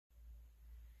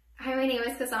Hi, my name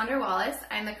is Cassandra Wallace.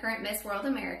 I'm the current Miss World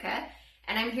America,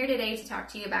 and I'm here today to talk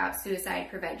to you about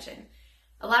suicide prevention.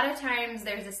 A lot of times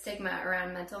there's a stigma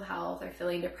around mental health or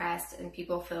feeling depressed, and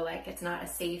people feel like it's not a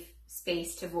safe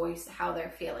space to voice how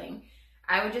they're feeling.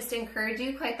 I would just encourage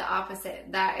you quite the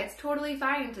opposite, that it's totally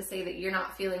fine to say that you're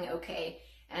not feeling okay,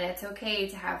 and it's okay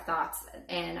to have thoughts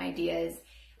and ideas.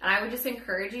 And I would just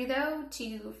encourage you, though,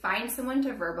 to find someone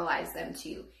to verbalize them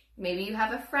to. Maybe you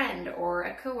have a friend or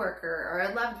a coworker or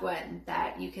a loved one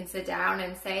that you can sit down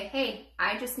and say, hey,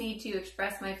 I just need to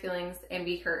express my feelings and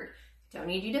be heard. I don't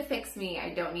need you to fix me.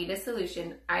 I don't need a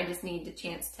solution. I just need the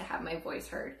chance to have my voice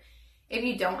heard. If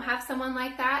you don't have someone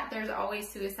like that, there's always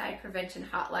suicide prevention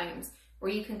hotlines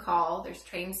where you can call. There's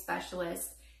trained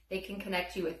specialists. They can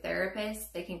connect you with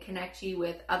therapists. They can connect you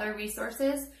with other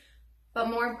resources. But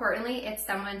more importantly, it's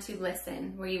someone to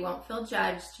listen, where you won't feel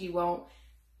judged. You won't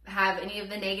have any of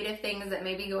the negative things that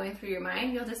may be going through your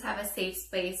mind. You'll just have a safe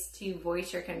space to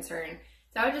voice your concern.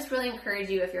 So I would just really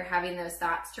encourage you, if you're having those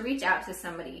thoughts, to reach out to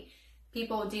somebody.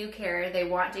 People do care. They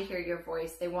want to hear your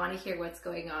voice. They want to hear what's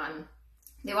going on.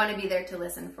 They want to be there to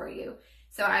listen for you.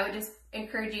 So I would just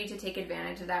encourage you to take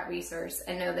advantage of that resource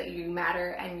and know that you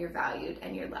matter and you're valued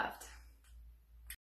and you're loved.